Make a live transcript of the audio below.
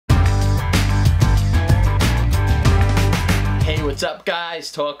What's up,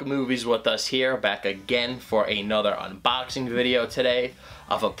 guys? Talk movies with us here, back again for another unboxing video today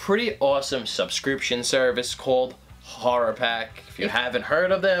of a pretty awesome subscription service called Hopatcong. If you haven't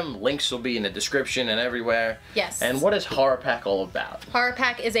heard of them, links will be in the description and everywhere. Yes. And what is Hopatcong all about?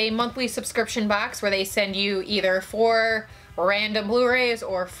 Hopatcong is a monthly subscription box where they send you either 4 random Blu-rays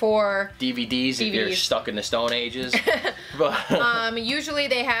or 4 DVDs if you're stuck in the Stone Ages. But usually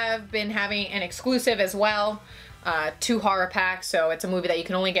they have been having an exclusive as well to Hopatcong, so it's a movie that you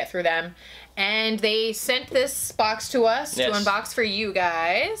can only get through them. And they sent this box to us to unbox for you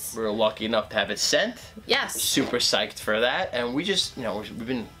guys. We were lucky enough to have it sent. Yes. Super psyched for that. And we just, you know, we've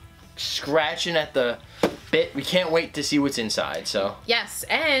been scratching at the bit. We can't wait to see what's inside, so. Yes,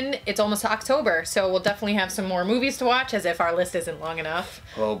 and it's almost October, so we'll definitely have some more movies to watch, as if our list isn't long enough.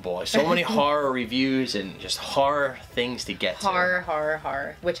 Oh boy, so many horror reviews and just horror things to get to.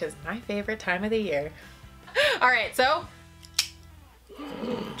 Horror, which is my favorite time of the year. Alright, so,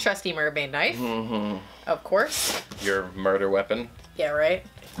 trusty mermaid knife, of course. Your murder weapon. Yeah, right?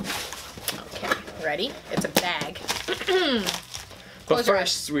 Okay, ready? It's a bag. But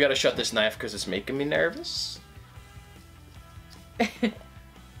first, we gotta shut this knife because it's making me nervous.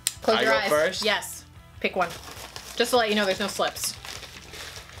 Close your eyes. I go first? Yes. Pick one. Just to let you know there's no slips.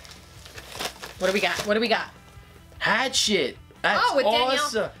 What do we got? What do we got? Hatchet! That's with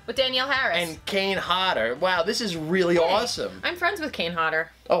awesome. with Danielle Harris. And Kane Hodder. Wow, this is really awesome. I'm friends with Kane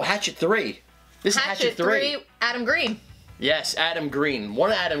Hodder. Oh, Hatchet 3. This is Hatchet 3. Adam Green. Yes, Adam Green.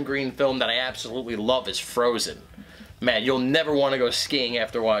 One Adam Green film that I absolutely love is Frozen. Man, you'll never want to go skiing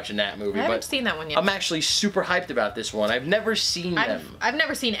after watching that movie. I haven't seen that one yet. I'm actually super hyped about this one. I've never seen them. I've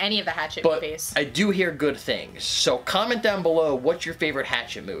never seen any of the Hatchet but movies. I do hear good things. So comment down below what's your favorite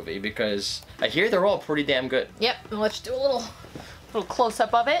Hatchet movie, because I hear they're all pretty damn good. Yep, and let's do a little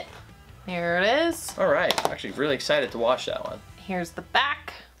close-up of it. There it is. Alright, I'm actually really excited to watch that one. Here's the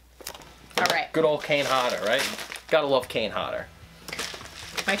back. Alright. Good old Kane Hodder, right? Gotta love Kane Hodder.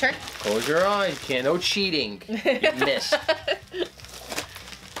 My turn? Close your eyes, can't, no cheating. You missed.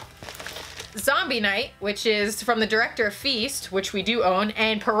 Zombie Night, which is from the director of Feast, which we do own,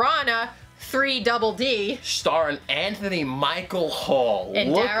 and Piranha 3DD. Starring Anthony Michael Hall.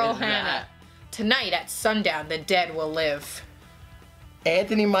 And Look Daryl at Hannah. that. Tonight at sundown, the dead will live.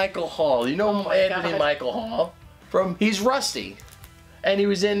 Anthony Michael Hall. You know Anthony Michael Hall? He's Rusty. And he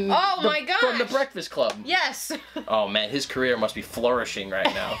was in from the Breakfast Club. Yes. Oh man, his career must be flourishing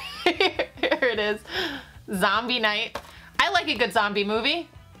right now. Here it is. Zombie Night. I like a good zombie movie.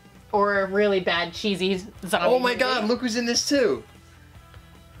 Or a really bad, cheesy zombie movie. Oh my god, look who's in this too.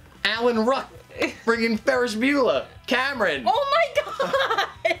 Alan Ruck bringing Ferris Bueller. Cameron. Oh my god.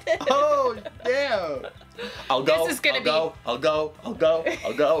 Oh, damn. I'll go, This is gonna I'll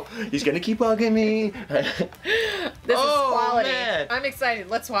go. He's gonna keep bugging me. This is quality. Man. I'm excited.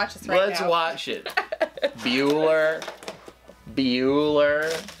 Let's watch this right now. Let's watch it. Bueller.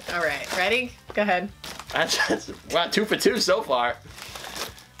 All right, ready? Go ahead. Wow, 2 for 2 so far.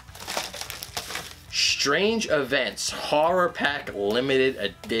 Strange Events Hopatcong Limited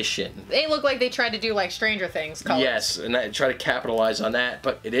Edition. They look like they tried to do like Stranger Things colors. Yes, and I try to capitalize on that,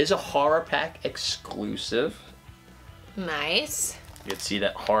 but it is a Hopatcong exclusive. Nice. You can see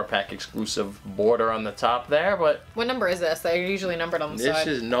that Hopatcong exclusive border on the top there, but... What number is this? They're usually numbered on the side. This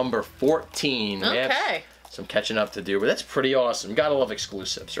is number 14. Okay. We have some catching up to do, but that's pretty awesome. Gotta love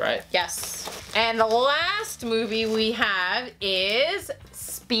exclusives, right? Yes. And the last movie we have is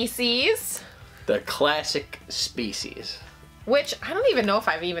Species. The classic Species. Which I don't even know if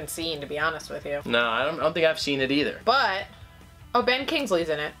I've even seen, to be honest with you. No, I don't think I've seen it either. But, oh, Ben Kingsley's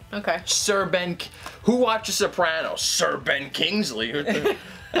in it. Okay. Sir Ben... Who watches Sopranos? Sir Ben Kingsley.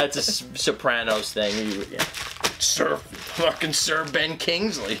 That's a Sopranos thing. Sir Ben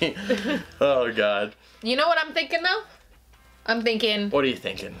Kingsley. Oh, God. You know what I'm thinking, though? I'm thinking... What are you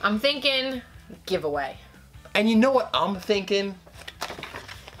thinking? I'm thinking giveaway. And you know what I'm thinking?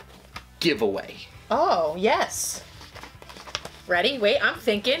 Giveaway. Oh, yes. Ready? Wait, I'm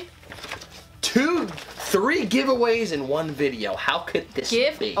thinking. 3 giveaways in one video. How could this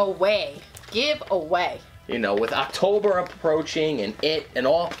be? Give away. You know, with October approaching and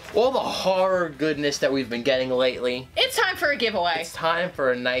all the horror goodness that we've been getting lately. It's time for a giveaway. It's time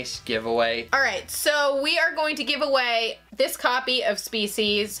for a nice giveaway. Alright, so we are going to give away this copy of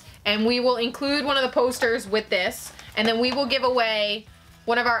Species, and we will include one of the posters with this, and then we will give away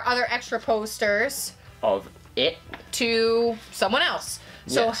one of our other extra posters Of it. To someone else.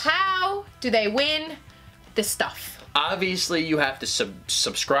 So Yes. how do they win this stuff? Obviously, you have to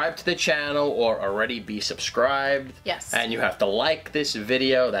subscribe to the channel or already be subscribed. Yes. And you have to like this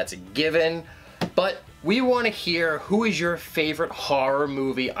video. That's a given. But we want to hear who is your favorite horror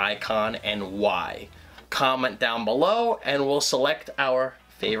movie icon and why. Comment down below and we'll select our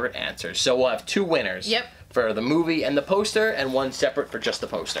favorite answers. So we'll have 2 winners. Yep. For the movie and the poster, and 1 separate for just the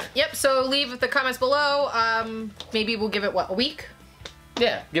poster. Yep, so leave the comments below. Maybe we'll give it, what, a week?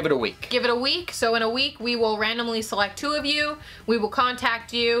 Yeah, give it a week. Give it a week. So in a week, we will randomly select 2 of you. We will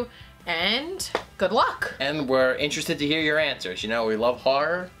contact you, and good luck. And we're interested to hear your answers. You know, we love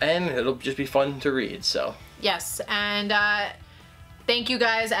horror, and it'll just be fun to read, so. Yes, and thank you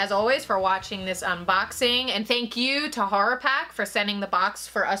guys, as always, for watching this unboxing. And thank you to Hopatcong for sending the box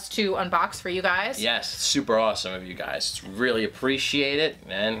for us to unbox for you guys. Yes, super awesome of you guys. Really appreciate it,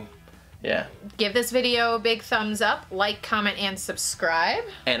 and yeah. Give this video a big thumbs up, like, comment, and subscribe.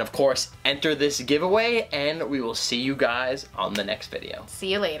 And of course, enter this giveaway, and we will see you guys on the next video.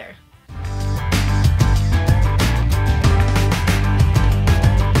 See you later.